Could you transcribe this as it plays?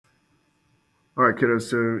All right, kiddos,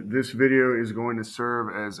 so this video is going to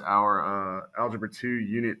serve as our Algebra 2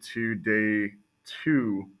 Unit 2 Day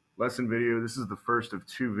 2 lesson video. This is the first of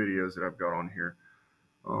two videos that I've got on here.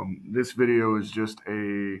 This video is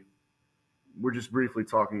we're just briefly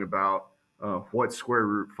talking about what square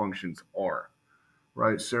root functions are,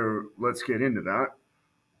 right? So let's get into that.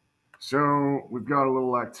 So we've got a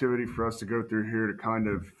little activity for us to go through here to kind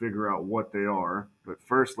of figure out what they are. But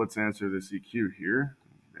first, let's answer this EQ here.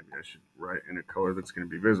 Maybe I should write in a color that's going to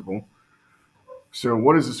be visible. So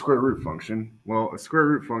what is a square root function? Well, a square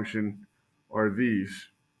root function are these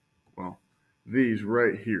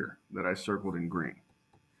right here that I circled in green.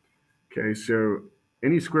 Okay, so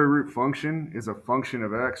any square root function is a function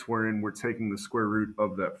of x wherein we're taking the square root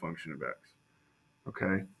of that function of x.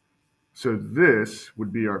 Okay, so this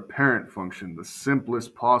would be our parent function, the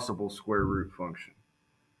simplest possible square root function.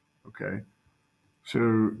 Okay,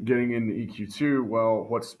 so getting into EQ2, well,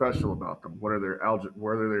 what's special about them? What are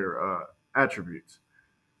their attributes?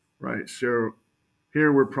 Right, so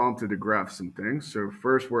here we're prompted to graph some things. So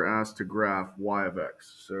first we're asked to graph y of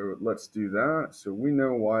x. So let's do that. So we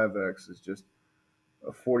know y of x is just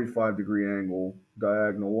a 45-degree angle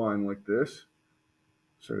diagonal line like this.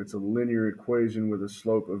 So it's a linear equation with a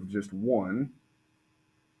slope of just 1.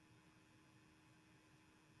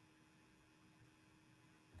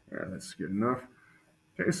 Yeah, that's good enough.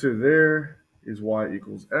 Okay, so there is y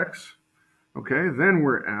equals x. Okay, then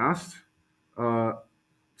we're asked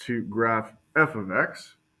to graph f of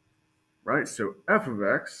x, right? So f of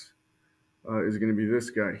x is going to be this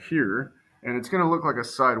guy here, and it's going to look like a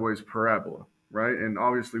sideways parabola, right? And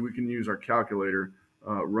obviously we can use our calculator,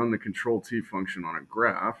 run the control T function on a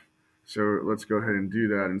graph. So let's go ahead and do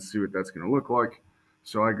that and see what that's going to look like.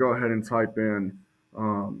 So I go ahead and type in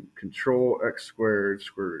control x squared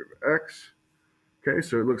square root of x. Okay,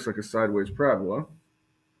 so it looks like a sideways parabola.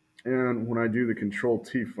 And when I do the control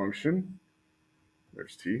T function,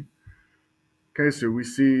 there's T. Okay, so we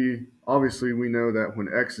see, obviously we know that when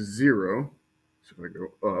x is 0, so if I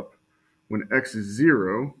go up, when x is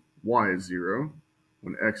 0, y is 0.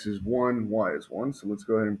 When x is 1, y is 1. So let's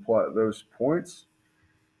go ahead and plot those points.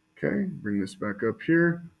 Okay, bring this back up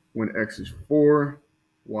here. When x is 4,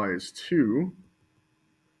 y is 2.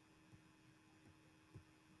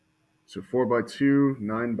 So 4 by 2,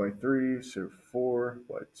 9 by 3. So 4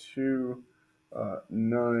 by 2,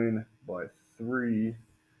 9 by 3.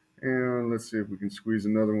 And let's see if we can squeeze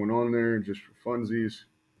another one on there just for funsies.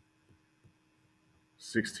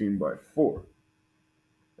 16 by 4.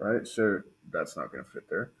 Right? So that's not going to fit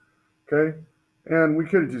there. Okay? And we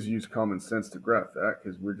could have just used common sense to graph that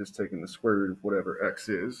because we're just taking the square root of whatever x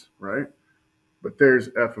is, right? But there's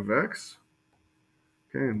f of x.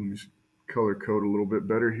 Okay, and let me color code a little bit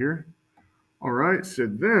better here. All right, so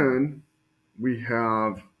then we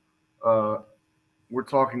have, we're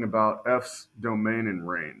talking about f's domain and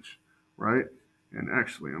range, right? And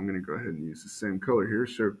actually, I'm going to go ahead and use the same color here.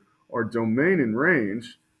 So our domain and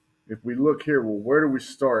range, if we look here, well, where do we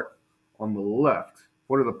start on the left?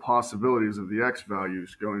 What are the possibilities of the x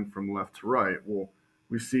values going from left to right? Well,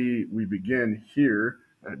 we see we begin here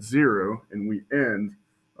at 0 and we end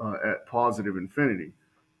at positive infinity.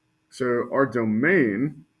 So our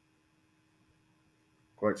domain,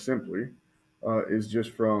 quite simply, is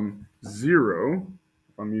just from 0,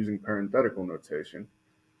 if I'm using parenthetical notation,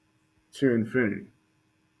 to infinity,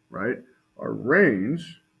 right? Our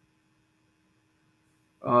range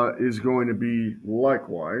is going to be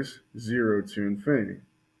likewise 0 to infinity.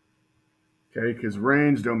 Okay, because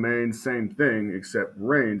range, domain, same thing, except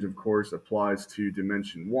range, of course, applies to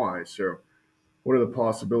dimension y. So what are the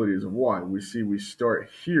possibilities of y? We see we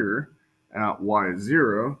start here at y is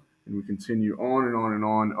 0, and we continue on and on and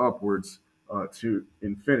on upwards to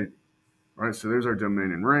infinity. Right, so there's our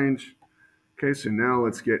domain and range. Okay, so now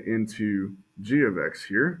let's get into g of x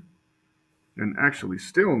here. And actually,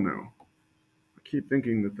 still no. I keep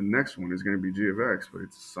thinking that the next one is going to be g of x, but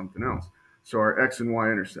it's something else. So our x and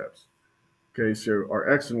y intercepts. Okay, so our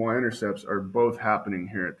x and y intercepts are both happening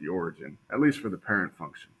here at the origin, at least for the parent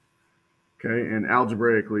function. Okay, and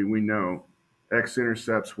algebraically, we know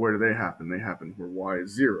x-intercepts, where do they happen? They happen where y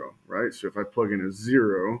is 0, right? So if I plug in a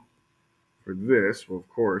 0 for this, well, of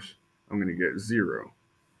course, I'm going to get 0,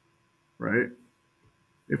 right?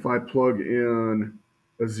 If I plug in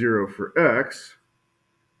a 0 for x,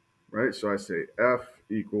 right? So I say f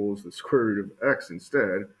equals the square root of x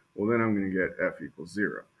instead, well, then I'm going to get f equals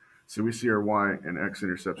 0. So we see our y and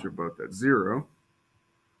x-intercepts are both at 0.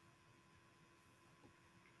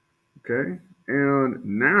 Okay, and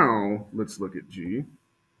now let's look at g.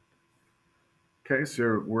 Okay,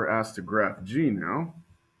 so we're asked to graph g now.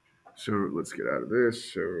 So let's get out of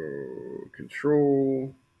this. So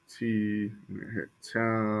Control T, I'm gonna hit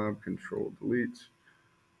Tab, Control Delete.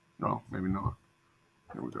 No, maybe not.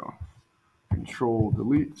 There we go. Control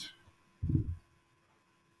Delete.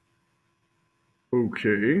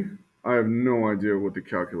 Okay, I have no idea what the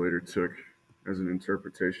calculator took as an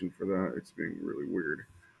interpretation for that. It's being really weird.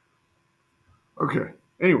 Okay,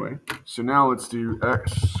 anyway, so now let's do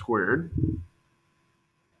x squared.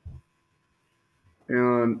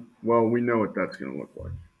 And, well, we know what that's going to look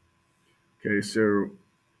like. Okay, so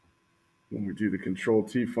when we do the Control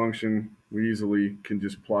T function, we easily can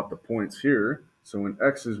just plot the points here. So when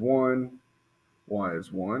x is 1, y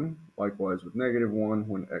is 1. Likewise with negative 1,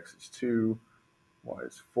 when x is 2, y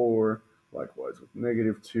is 4. Likewise with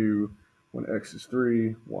negative 2, when x is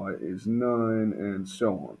 3, y is 9, and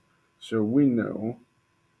so on. So we know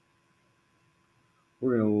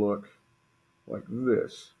we're going to look like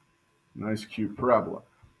this. Nice cute parabola.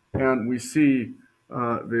 And we see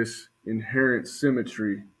this inherent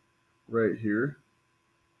symmetry right here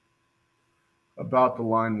about the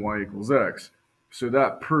line y equals x. So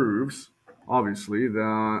that proves, obviously,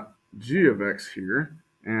 that g of x here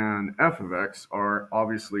and f of x are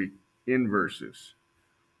obviously inverses.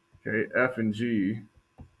 Okay, f and g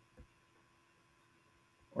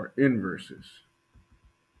are inverses.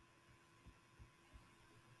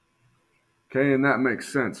 Okay, and that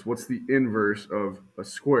makes sense. What's the inverse of a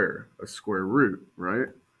square? A square root, right?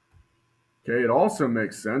 Okay, it also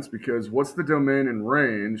makes sense because what's the domain and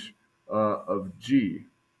range of g?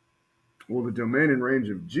 Well, the domain and range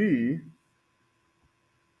of g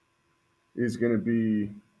is going to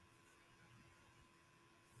be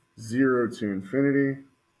 0 to infinity.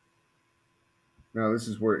 Now, this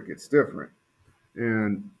is where it gets different.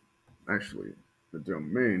 And actually, the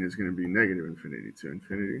domain is going to be negative infinity to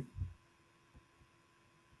infinity.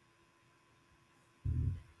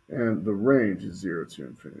 And the range is 0 to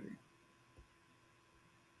infinity.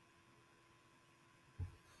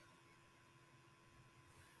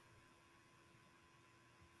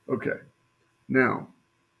 Okay, now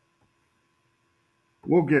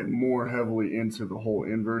we'll get more heavily into the whole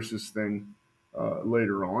inverses thing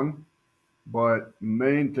later on. But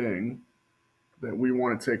main thing that we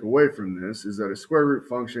want to take away from this is that a square root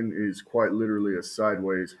function is quite literally a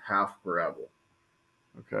sideways half parabola.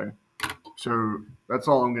 Okay, so that's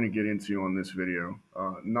all I'm going to get into on this video.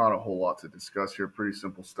 Not a whole lot to discuss here, pretty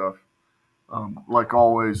simple stuff. Like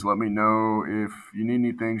always, let me know if you need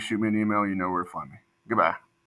anything, shoot me an email, you know where to find me. Goodbye.